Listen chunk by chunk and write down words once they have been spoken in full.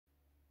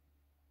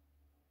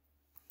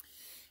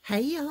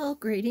Hey y'all,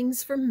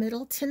 greetings from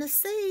Middle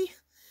Tennessee.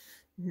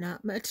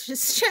 Not much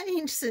has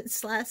changed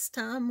since last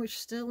time. We're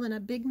still in a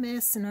big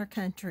mess in our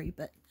country,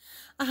 but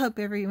I hope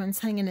everyone's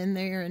hanging in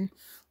there and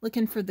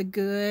looking for the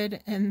good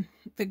and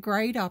the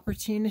great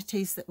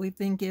opportunities that we've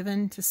been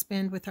given to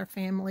spend with our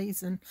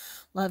families and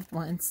loved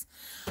ones.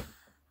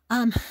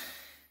 I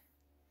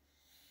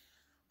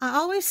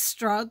always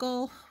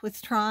struggle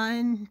with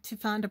trying to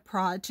find a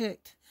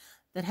project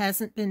that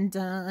hasn't been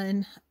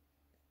done.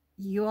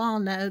 You all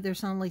know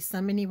there's only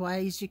so many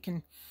ways you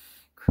can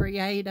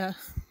create a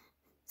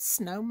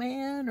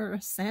snowman or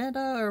a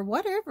Santa or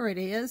whatever it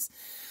is,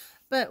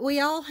 but we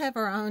all have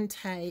our own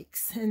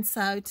takes. And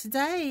so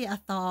today I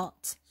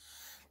thought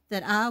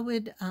that I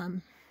would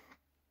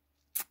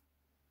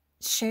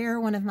share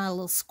one of my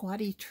little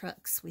squatty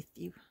trucks with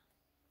you.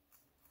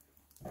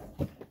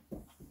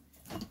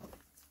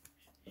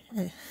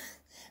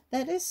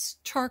 That is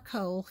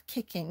charcoal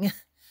kicking.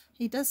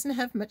 He doesn't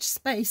have much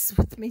space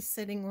with me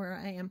sitting where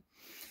I am.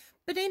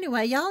 But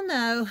anyway, y'all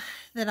know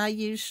that I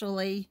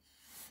usually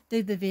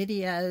do the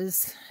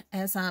videos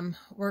as I'm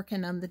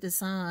working on the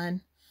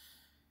design.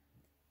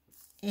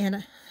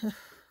 And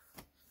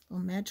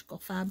little magical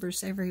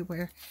fibers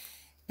everywhere.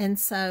 And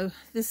so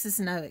this is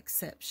no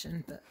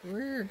exception. But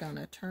we're going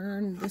to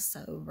turn this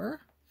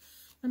over.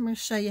 I'm going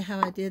to show you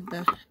how I did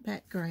the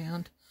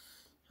background.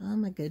 Oh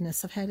my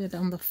goodness, I've had it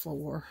on the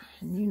floor,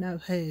 and you know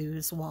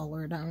who's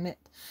wallered on it.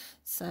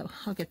 So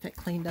I'll get that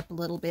cleaned up a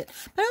little bit.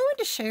 But I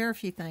wanted to share a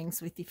few things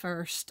with you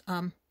first.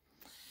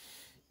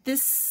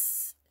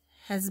 This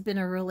has been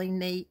a really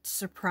neat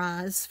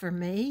surprise for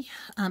me.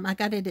 I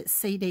got it at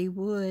CD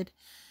Wood,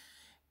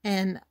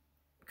 and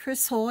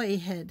Chris Hoy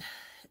had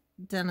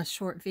done a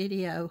short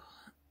video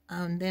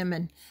on them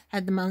and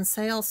had them on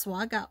sale, so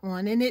I got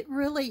one. And it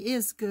really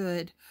is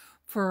good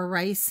for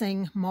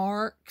erasing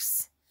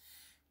marks.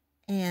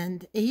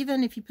 And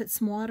even if you put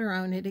some water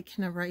on it, it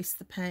can erase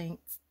the paint.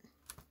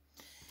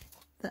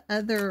 The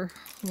other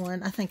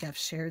one, I think I've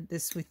shared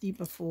this with you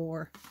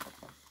before,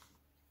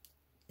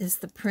 is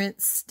the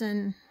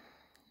Princeton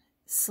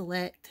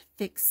Select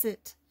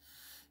Fix-It.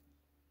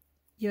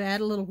 You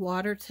add a little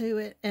water to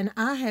it, and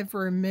I have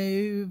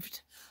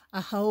removed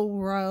a whole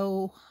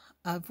row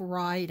of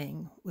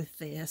writing with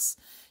this.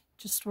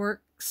 Just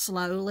work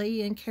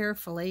slowly and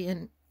carefully,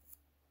 and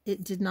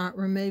it did not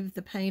remove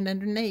the paint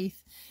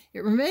underneath.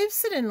 It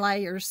removes it in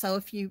layers, so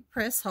if you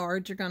press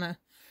hard, you're going to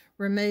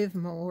remove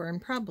more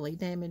and probably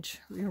damage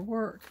your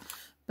work.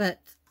 But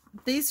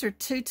these are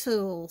two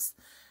tools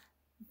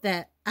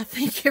that I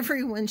think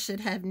everyone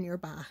should have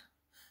nearby.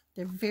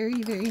 They're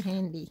very, very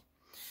handy.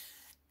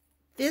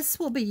 This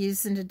we'll be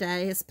using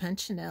today is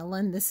Punchinella,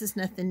 and this is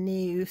nothing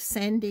new.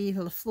 Sandy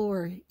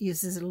LaFleur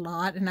uses it a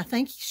lot, and I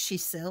think she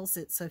sells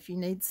it, so if you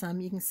need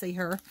some, you can see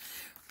her.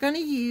 We're going to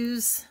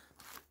use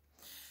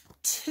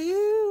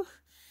two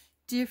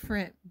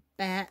different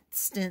bat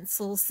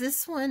stencils.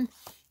 This one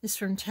is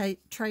from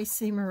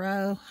Tracy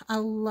Moreau. I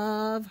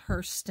love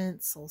her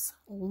stencils.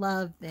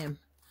 Love them.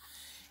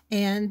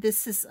 And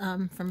this is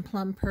from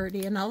Plum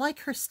Purdy, and I like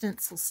her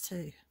stencils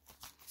too.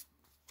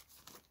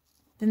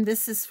 Then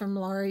this is from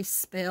Laurie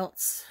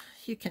Speltz.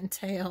 You can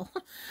tell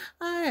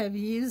I have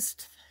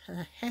used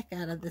the heck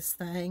out of this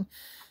thing.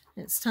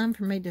 It's time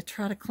for me to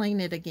try to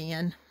clean it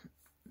again.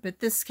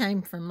 But this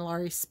came from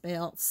Laurie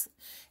Speltz.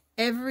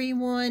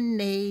 Everyone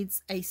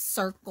needs a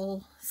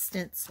circle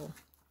stencil.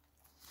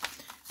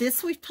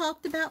 This we've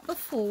talked about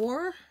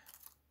before.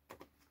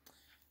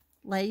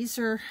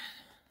 Laser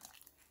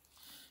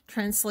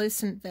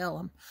translucent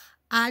vellum.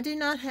 I do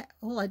not have,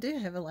 well, I do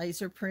have a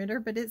laser printer,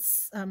 but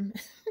it's in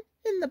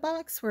the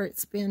box where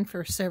it's been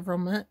for several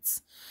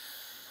months.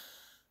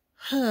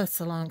 Oh,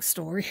 it's a long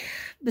story.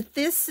 But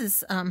this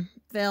is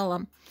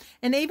vellum.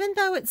 And even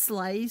though it's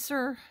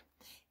laser,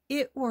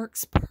 it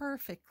works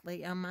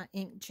perfectly on my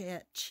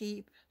inkjet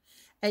cheap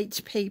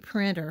HP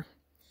printer.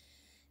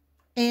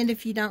 And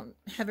if you don't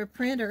have a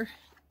printer,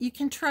 you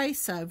can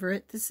trace over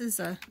it. This is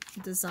a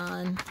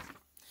design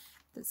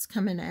that's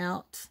coming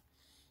out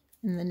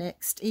in the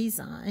next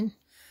e-zine.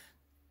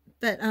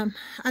 But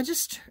I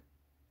just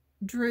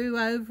drew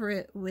over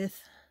it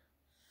with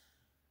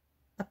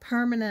a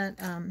permanent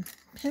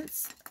pen,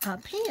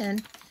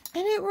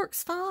 and it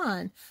works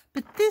fine.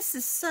 But this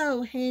is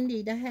so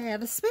handy to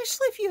have,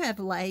 especially if you have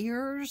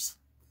layers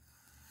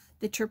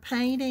that you're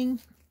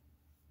painting.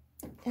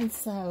 And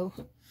so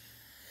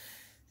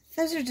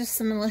those are just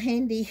some little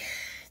handy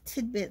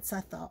tidbits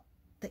I thought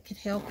that could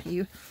help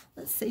you.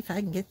 Let's see if I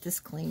can get this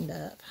cleaned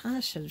up. I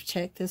should have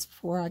checked this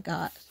before I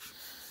got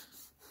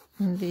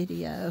on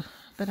video,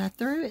 but I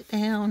threw it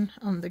down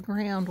on the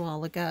ground a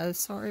while ago.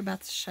 Sorry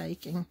about the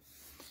shaking.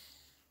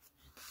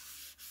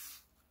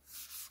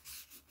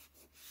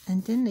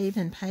 And didn't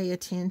even pay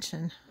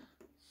attention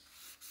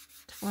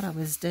to what I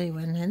was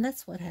doing. And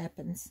that's what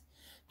happens.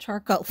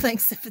 Charcoal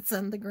thinks if it's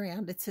on the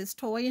ground, it's his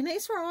toy. And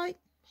he's right.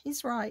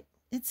 He's right.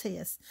 It's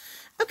his.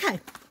 Okay.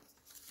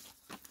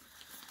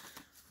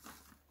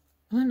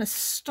 I'm going to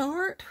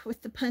start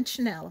with the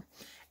Punchinella.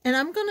 And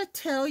I'm going to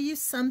tell you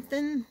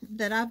something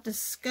that I've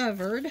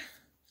discovered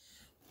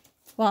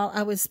while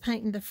I was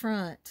painting the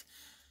front.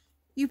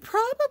 You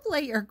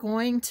probably are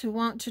going to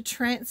want to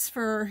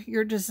transfer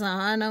your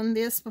design on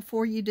this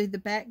before you do the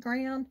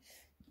background,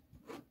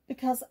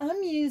 because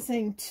I'm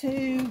using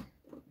two,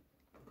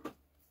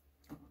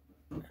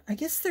 I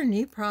guess they're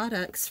new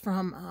products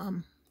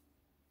from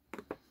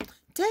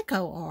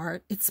Deco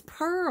Art. It's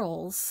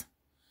Pearls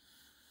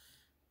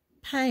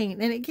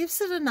paint, and it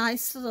gives it a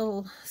nice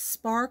little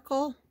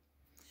sparkle.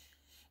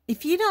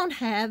 If you don't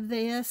have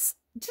this,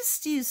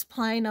 just use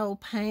plain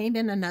old paint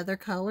in another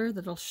color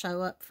that'll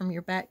show up from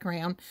your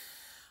background.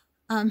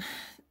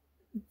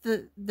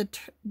 The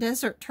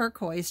desert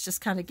turquoise just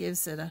kind of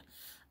gives it a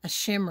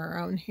shimmer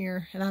on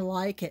here, and I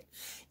like it.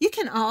 You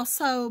can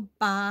also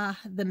buy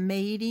the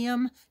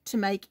medium to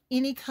make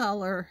any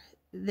color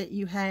that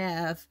you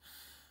have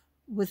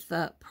with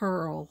the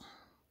pearl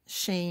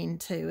sheen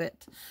to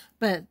it,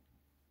 but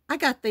I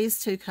got these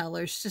two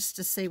colors just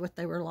to see what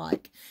they were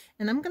like,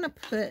 and I'm going to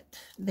put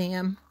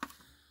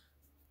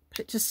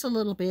just a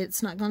little bit.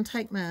 It's not going to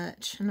take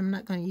much, and I'm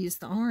not going to use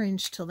the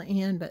orange till the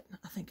end, but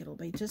I think it'll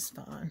be just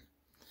fine.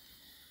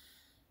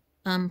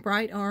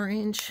 Bright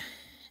orange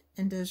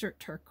and desert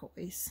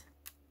turquoise.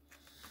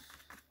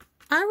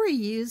 I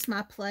reuse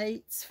my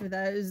plates for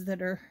those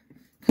that are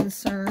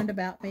concerned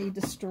about me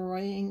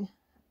destroying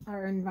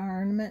our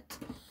environment.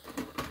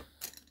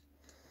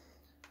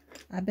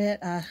 I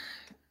bet I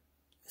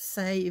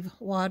save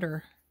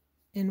water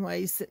in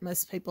ways that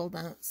most people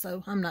don't,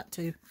 so I'm not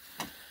too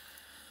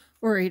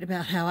worried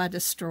about how I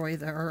destroy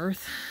the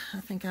earth. I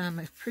think I'm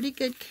a pretty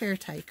good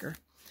caretaker.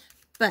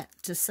 But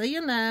just so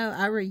you know,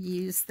 I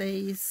reuse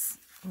these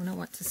when I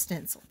want to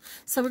stencil.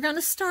 So we're going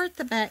to start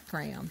the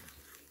background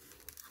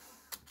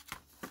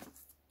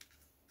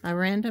by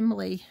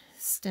randomly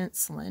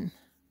stenciling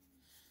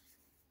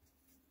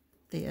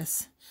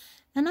this.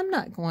 And I'm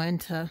not going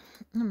to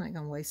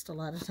waste a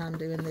lot of time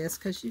doing this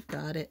because you've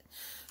got it.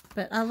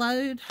 But I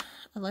load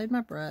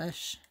my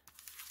brush,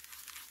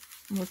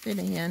 whip it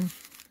in.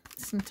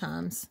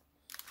 Sometimes,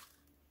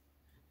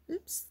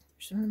 oops,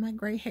 there's one of my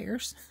gray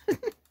hairs.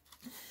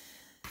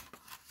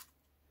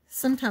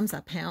 Sometimes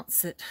I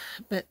pounce it,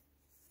 but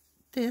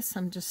this,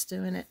 I'm just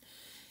doing it.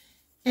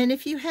 And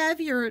if you have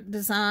your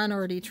design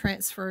already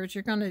transferred,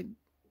 you're going to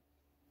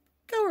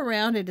go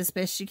around it as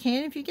best you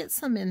can. If you get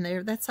some in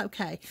there, that's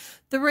okay.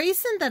 The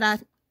reason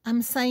that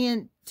I'm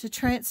saying to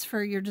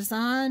transfer your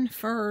design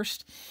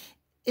first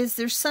is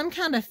there's some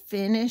kind of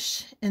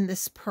finish in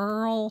this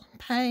pearl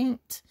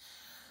paint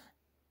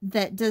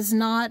that does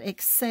not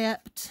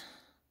accept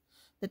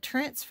the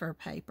transfer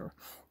paper.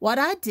 What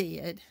I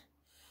did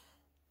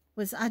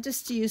was I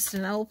just used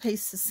an old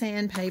piece of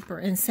sandpaper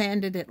and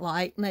sanded it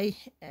lightly,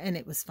 and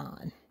it was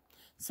fine.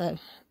 So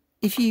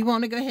if you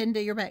want to go ahead and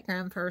do your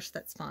background first,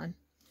 that's fine.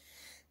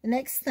 The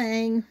next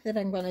thing that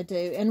I'm going to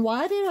do, and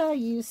why did I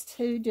use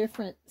two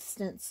different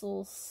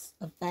stencils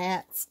of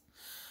bats?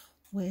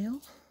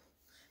 Well,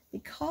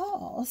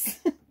 because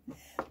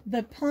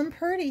the Plum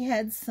Pretty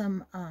had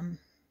some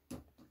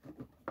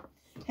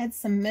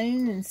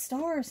moon and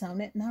stars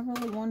on it, and I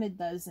really wanted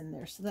those in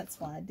there, so that's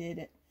why I did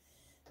it.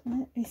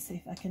 Let me see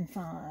if I can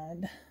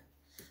find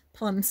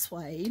Plum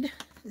Suede.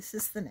 This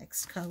is the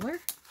next color.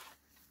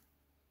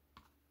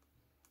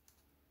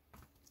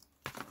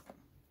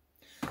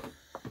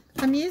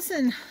 I'm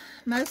using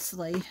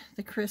mostly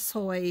the Chris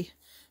Hoy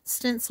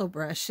stencil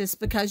brushes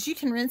because you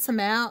can rinse them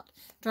out,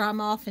 dry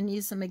them off, and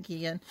use them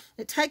again.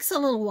 It takes a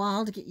little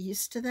while to get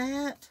used to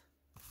that,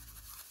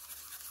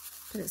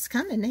 but it's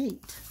kind of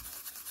neat.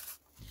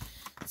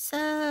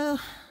 So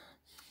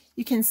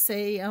you can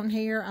see on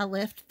here, I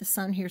left this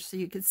on here so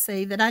you could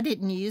see that I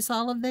didn't use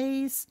all of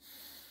these.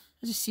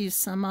 I just used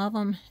some of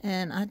them,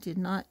 and I did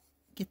not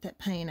get that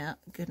paint out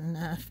good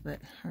enough, but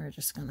we're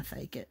just going to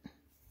fake it.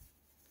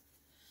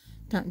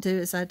 Don't do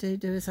as I do,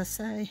 do as I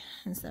say.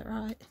 Is that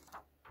right?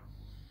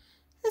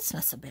 It's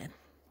not so bad.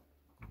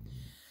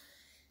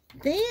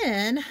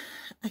 Then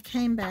I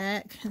came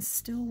back, and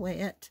still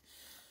wet,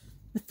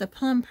 with the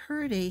Plum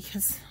Pretty,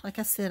 because like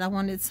I said, I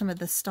wanted some of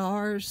the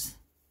stars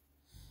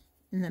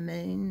and the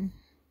moon.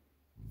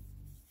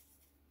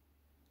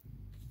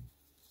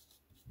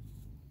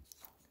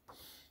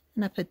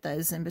 And I put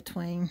those in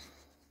between.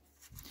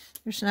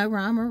 There's no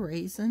rhyme or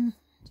reason.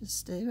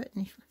 Just do it.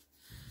 And if you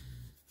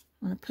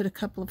want to put a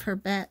couple of her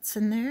bats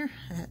in there,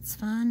 that's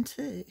fine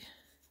too.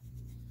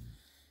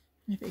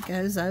 And if it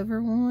goes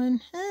over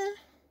one,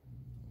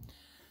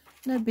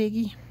 no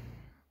biggie.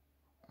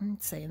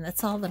 Let's see, and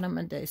that's all that I'm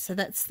going to do. So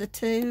that's the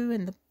two,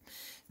 and I'm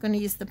going to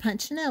use the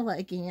Punchinella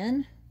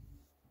again.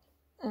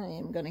 I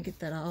am going to get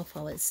that off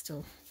while it's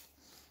still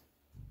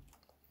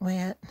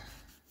wet.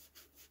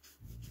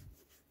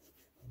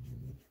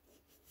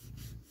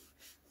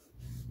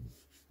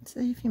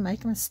 See if you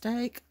make a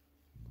mistake.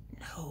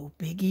 No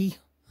biggie.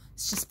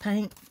 It's just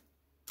paint.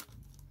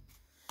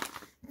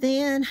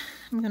 Then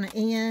I'm going to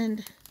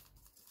end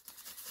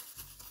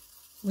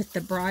with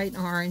the bright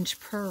orange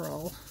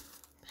pearl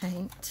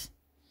paint.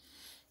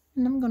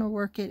 And I'm going to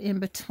work it in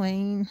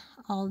between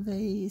all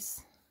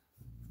these.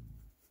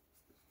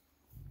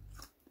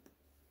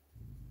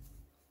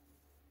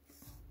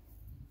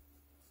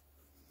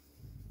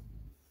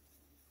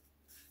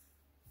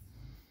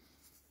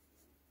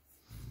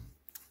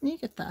 You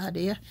get the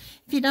idea.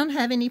 If you don't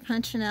have any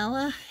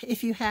punchinella,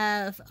 if you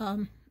have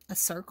a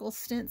circle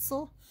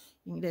stencil,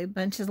 you can do a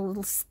bunch of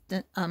little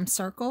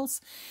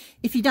circles.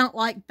 If you don't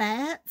like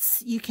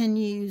bats, you can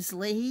use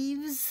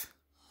leaves.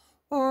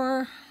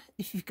 Or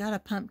if you've got a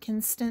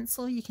pumpkin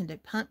stencil, you can do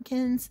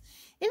pumpkins.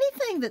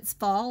 Anything that's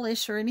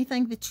fallish or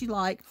anything that you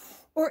like.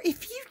 Or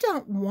if you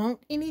don't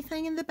want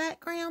anything in the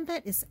background,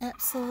 that is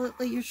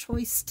absolutely your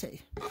choice too.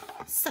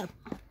 So,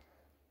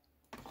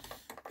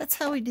 that's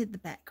how we did the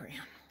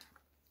background.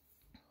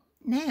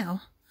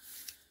 Now,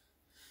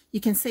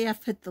 you can see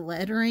I've put the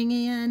lettering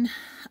in.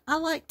 I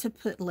like to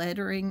put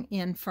lettering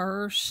in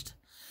first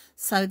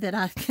so that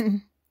I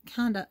can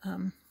kind of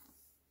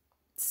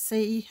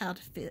see how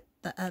to fit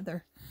the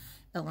other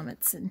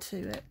elements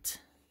into it.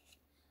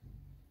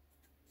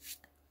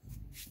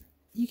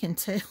 You can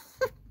tell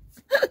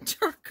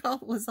charcoal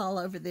was all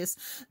over this.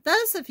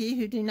 Those of you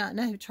who do not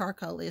know who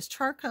charcoal is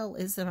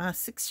my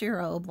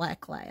 6-year-old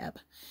black lab,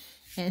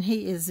 and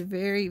he is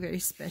very, very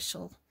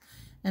special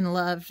and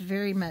loved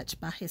very much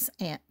by his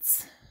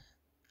aunts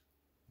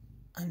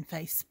on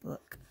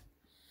Facebook.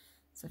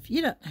 So if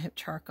you don't know who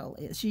charcoal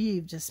is,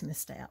 you've just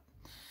missed out.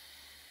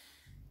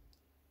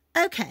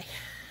 Okay.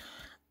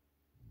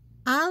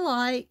 I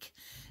like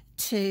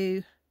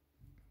to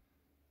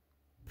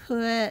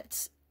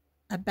put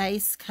a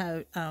base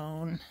coat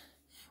on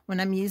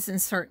when I'm using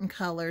certain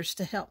colors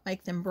to help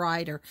make them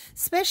brighter,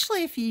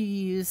 especially if you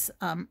use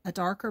a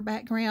darker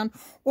background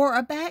or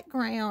a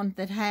background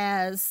that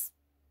has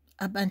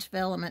a bunch of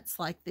elements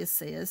like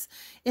this is.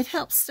 It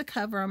helps to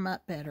cover them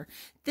up better.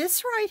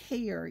 This right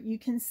here, you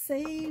can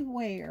see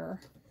where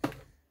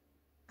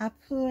I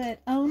put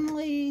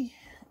only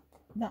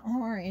the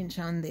orange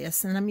on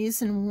this, and I'm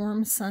using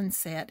Warm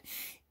Sunset.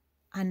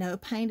 I know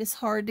paint is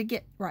hard to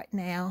get right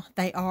now.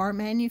 They are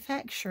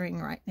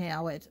manufacturing right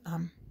now at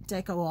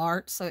Deco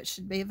Art, so it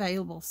should be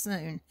available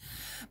soon.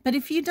 But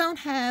if you don't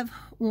have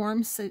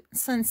Warm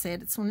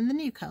Sunset, it's one of the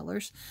new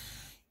colors,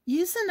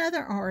 use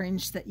another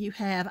orange that you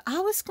have. I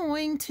was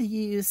going to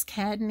use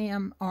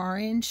cadmium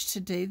orange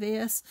to do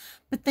this,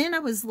 but then I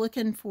was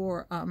looking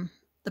for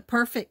the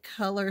perfect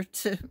color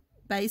to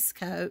base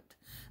coat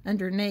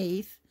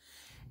underneath,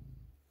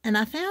 and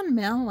I found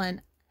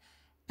melon,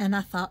 and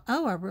I thought,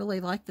 oh, I really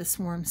like this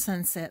Warm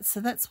Sunset,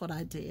 so that's what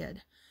I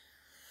did.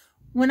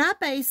 When I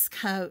base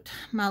coat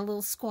my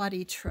little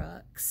squatty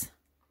trucks,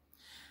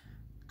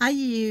 I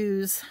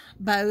use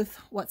both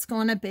what's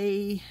going to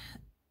be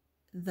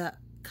the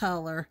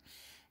color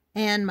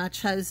and my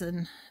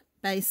chosen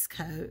base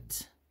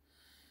coat,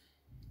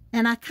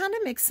 and I kind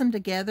of mix them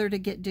together to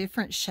get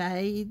different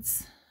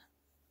shades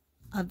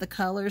of the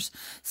colors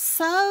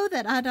so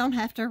that I don't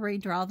have to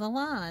redraw the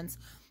lines.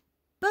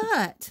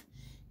 But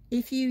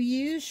if you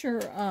use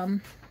your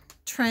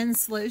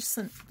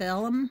translucent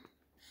vellum,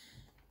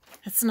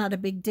 that's not a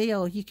big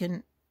deal. You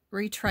can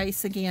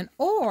retrace again,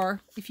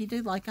 or if you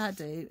do like I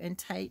do and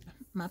tape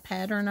my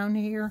pattern on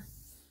here,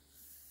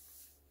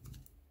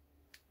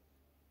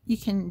 you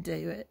can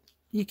do it.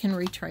 You can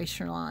retrace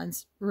your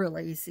lines real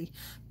easy.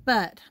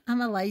 But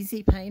I'm a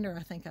lazy painter,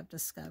 I think I've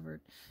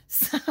discovered.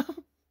 So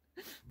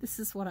this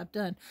is what I've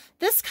done.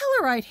 This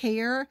color right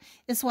here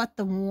is what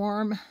the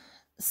Warm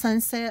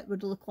Sunset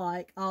would look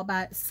like all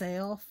by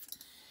itself.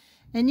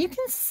 And you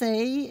can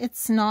see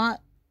it's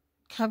not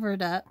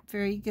covered up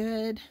very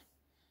good.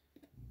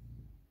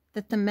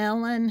 That the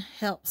melon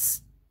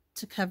helps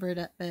to cover it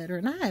up better.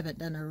 And I haven't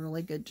done a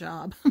really good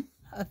job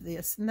of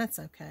this, and that's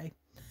okay.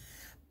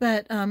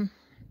 But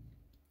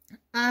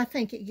I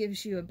think it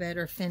gives you a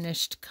better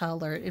finished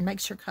color. It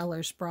makes your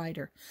colors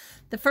brighter.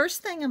 The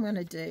first thing I'm going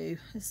to do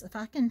is, if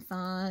I can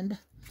find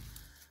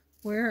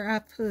where I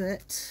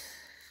put...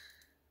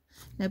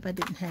 Nope, I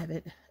didn't have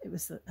it. It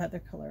was the other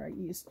color I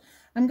used.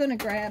 I'm going to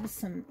grab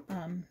some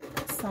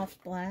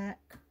soft black.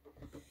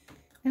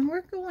 And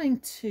we're going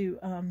to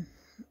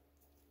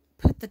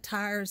put the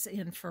tires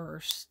in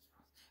first.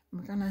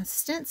 We're going to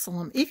stencil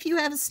them. If you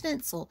have a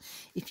stencil.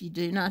 If you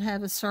do not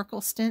have a circle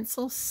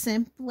stencil,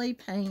 simply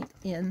paint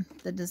in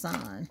the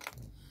design.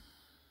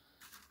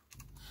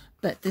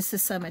 But this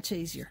is so much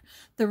easier.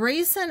 The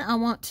reason I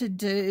want to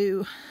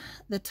do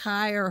the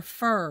tire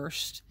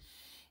first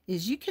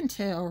is you can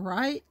tell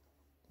right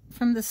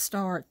from the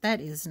start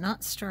that is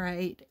not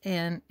straight,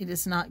 and it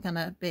is not going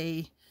to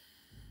be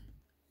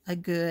a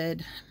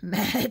good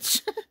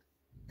match.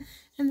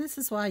 And this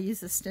is why I use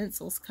the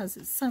stencils, because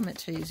it's so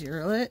much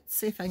easier. Let's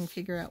see if I can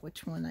figure out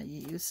which one I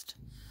used.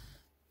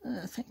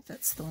 I think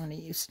that's the one I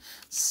used.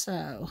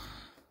 So,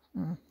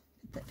 I'll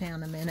put that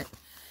down a minute.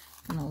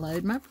 I'm going to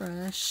load my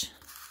brush.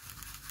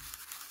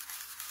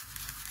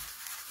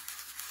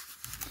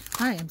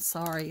 I am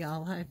sorry,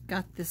 y'all. I've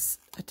got this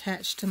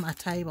attached to my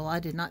table.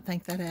 I did not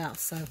think that out,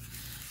 so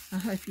I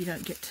hope you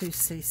don't get too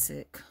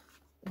seasick.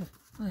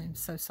 I am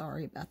so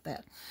sorry about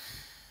that.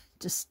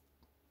 Just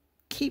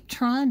keep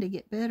trying to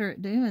get better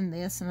at doing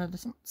this, and I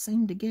don't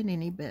seem to get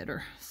any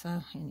better.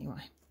 So,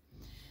 anyway.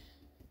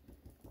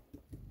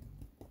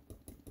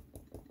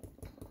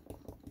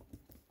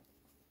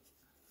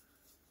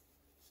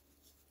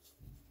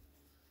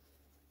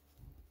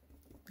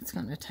 it's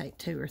going to take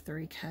 2 or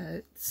 3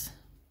 coats.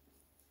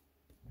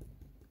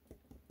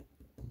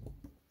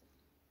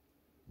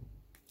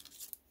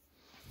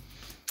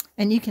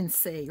 And you can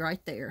see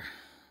right there,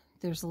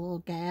 there's a little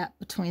gap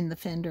between the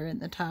fender and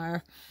the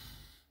tire.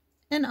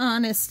 And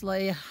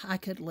honestly, I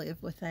could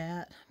live with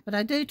that. But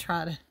I do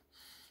try to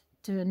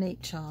do a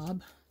neat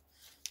job.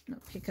 I'll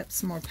pick up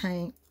some more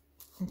paint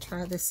and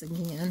try this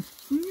again.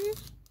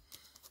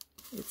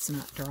 It's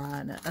not dry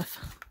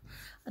enough.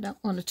 I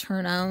don't want to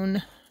turn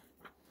on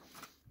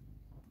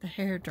the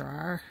hair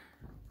dryer.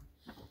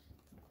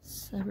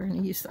 So we're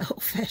going to use the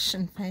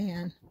old-fashioned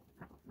fan.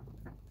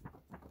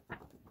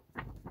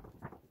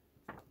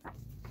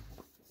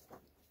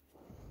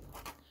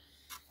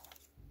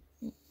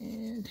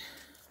 And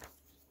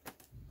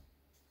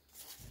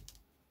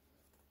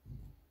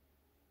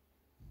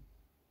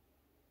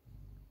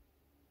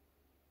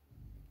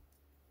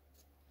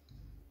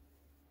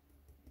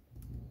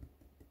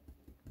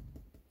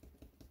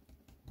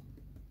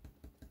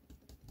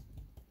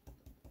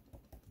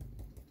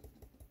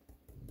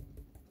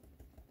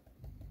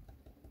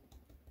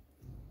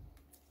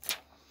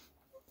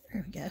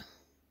there we go.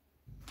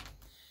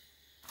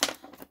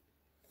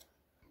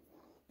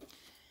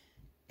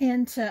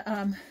 And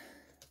to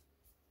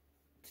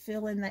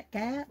fill in that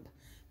gap,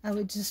 I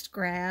would just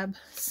grab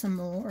some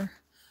more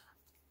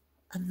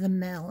of the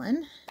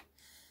melon.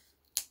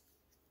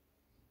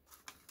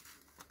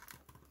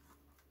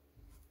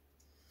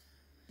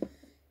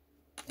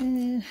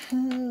 And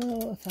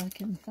if I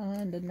can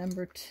find a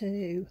number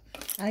 2.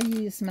 I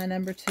use my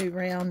number 2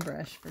 round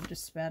brush for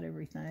just about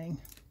everything.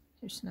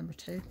 Here's number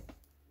 2.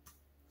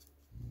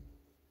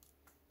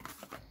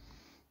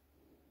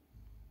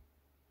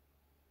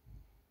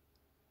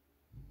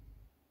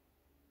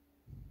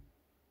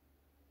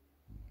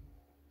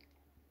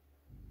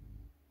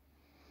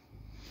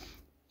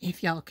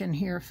 If y'all can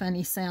hear a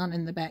funny sound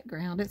in the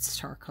background, it's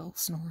charcoal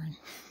snoring.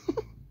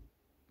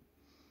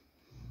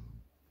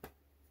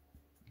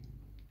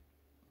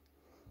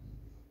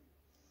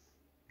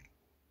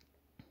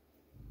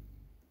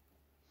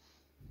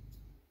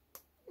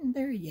 And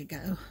there you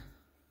go.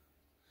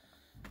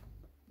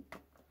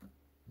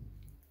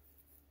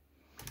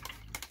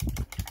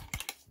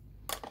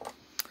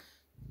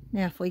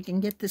 Now, if we can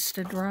get this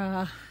to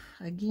dry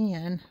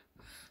again,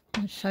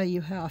 I'll show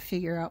you how I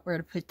figure out where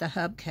to put the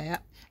hubcap.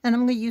 And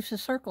I'm going to use the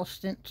circle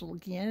stencil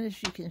again,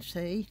 as you can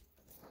see.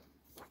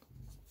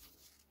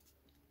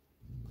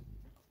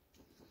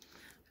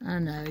 I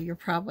know, you're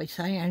probably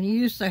saying,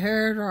 use the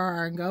hair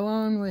dryer and go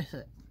on with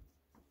it.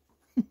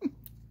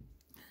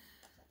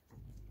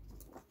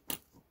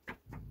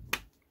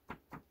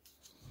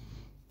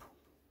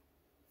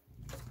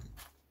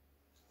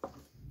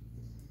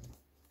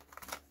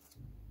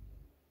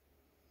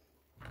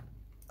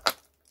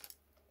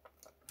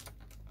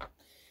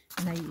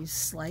 And I use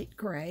slate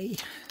gray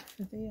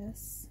for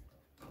this.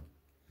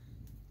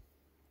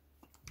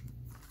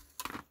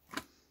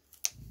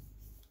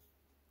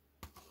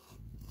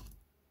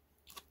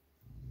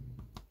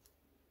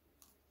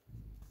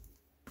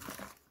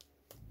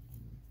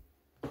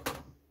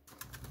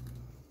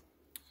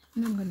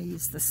 And I'm going to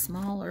use the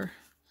smaller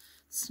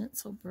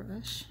stencil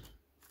brush.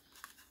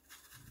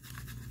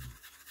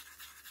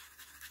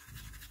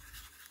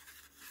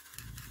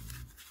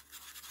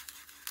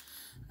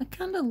 I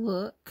kind of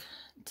look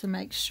to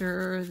make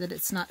sure that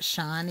it's not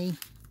shiny.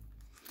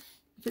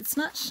 If it's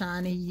not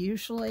shiny,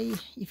 usually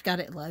you've got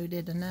it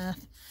loaded enough.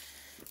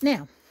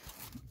 Now,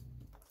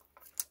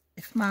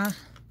 if my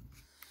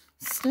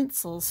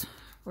stencils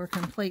were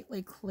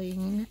completely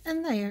clean,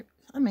 and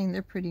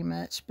they're pretty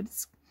much, but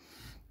it's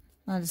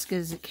not as good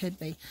as it could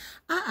be.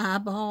 I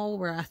eyeball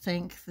where I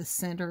think the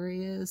center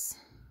is.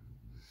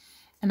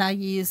 And I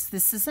use,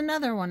 this is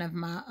another one of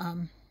my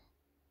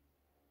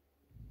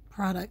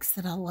products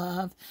that I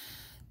love.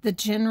 The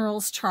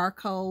General's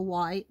Charcoal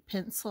White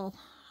Pencil.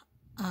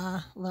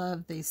 I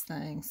love these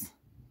things.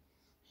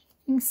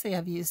 You can see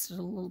I've used it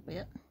a little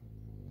bit.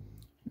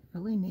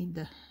 Really need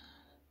to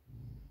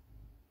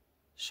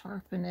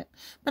sharpen it.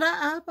 But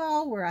I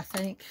eyeball where I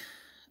think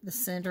the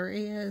center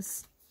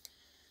is.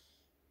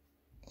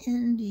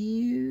 And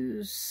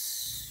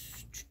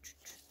use,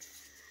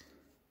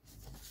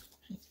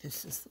 I think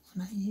this is the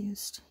one I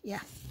used.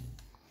 Yeah.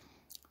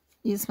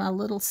 Use my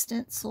little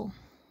stencil.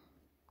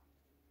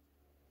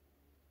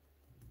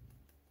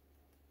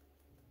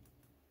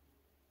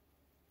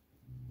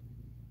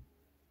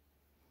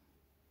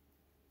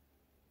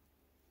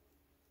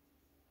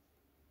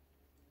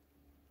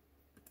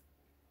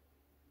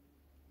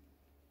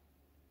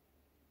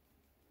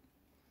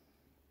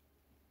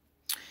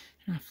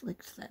 And I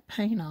flicked that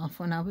paint off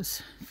when I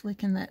was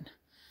flicking that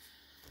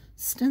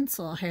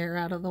stencil hair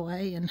out of the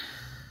way, and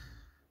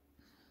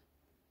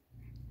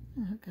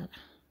I've got to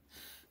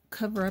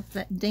cover up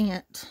that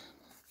dent.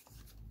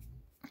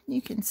 You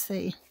can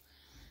see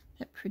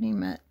that pretty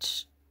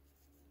much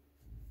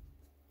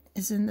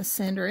is in the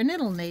center, and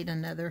it'll need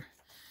another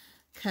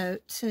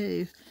coat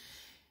too.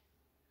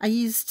 I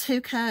used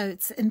 2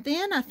 coats, and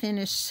then I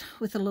finished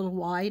with a little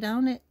white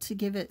on it to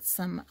give it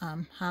some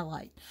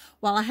highlight.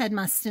 While I had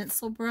my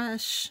stencil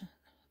brush,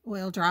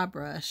 well, dry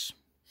brush,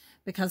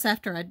 because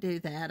after I do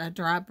that, I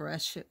dry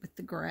brush it with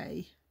the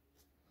gray.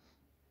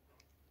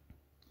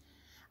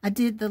 I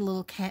did the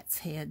little cat's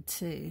head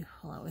too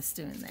while I was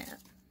doing that.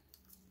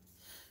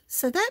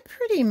 So that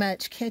pretty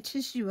much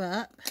catches you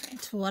up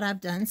to what I've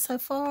done so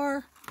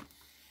far.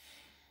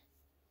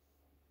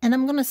 And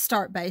I'm going to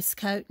start base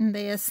coating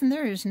this, and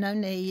there is no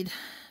need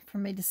for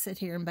me to sit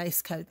here and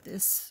base coat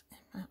this.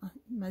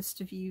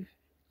 Most of you,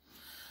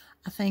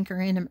 I think,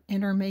 are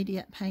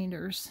intermediate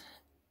painters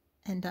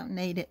and don't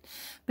need it.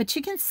 But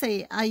you can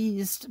see I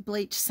used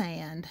bleach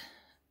sand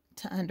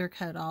to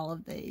undercoat all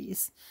of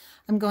these.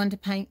 I'm going to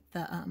paint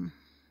the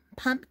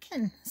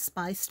pumpkin,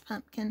 spiced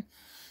pumpkin.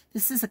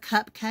 This is a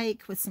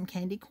cupcake with some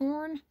candy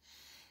corn.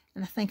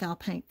 And I think I'll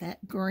paint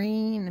that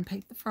green and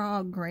paint the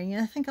frog green.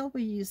 I think I'll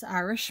use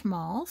Irish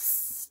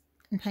moss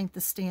and paint the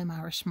stem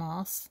Irish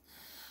moss.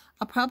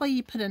 I'll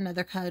probably put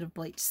another coat of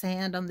bleach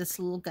sand on this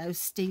little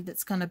ghosty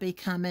that's going to be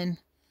coming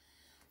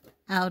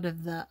out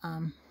of the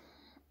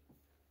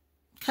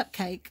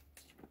cupcake.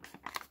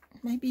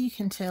 Maybe you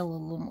can tell a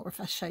little more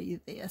if I show you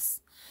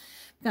this.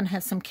 I'm going to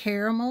have some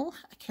caramel,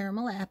 a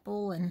caramel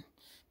apple, and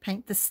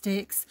paint the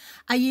sticks.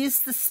 I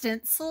used the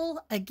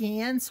stencil,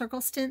 again, circle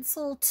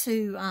stencil,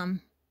 to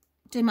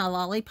do my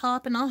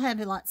lollipop, and I'll have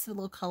lots of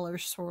little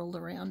colors swirled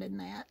around in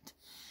that.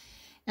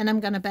 And I'm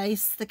going to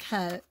base the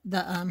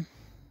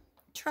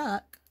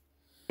truck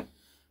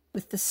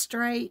with the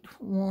straight,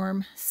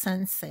 warm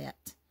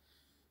sunset.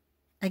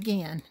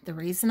 Again, the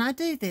reason I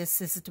do this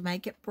is to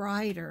make it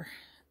brighter.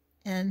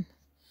 And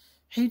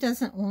who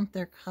doesn't want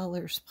their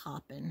colors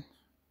popping?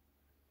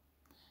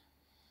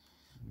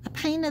 I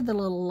painted the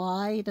little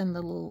light and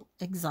the little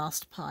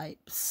exhaust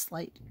pipe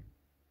slate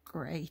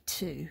gray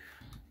too.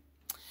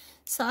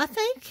 So I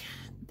think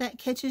that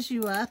catches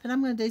you up, and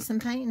I'm going to do some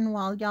painting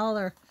while y'all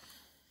are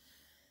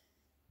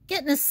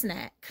getting a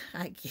snack,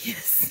 I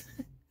guess.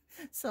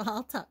 So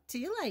I'll talk to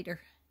you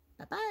later.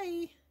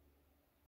 Bye-bye.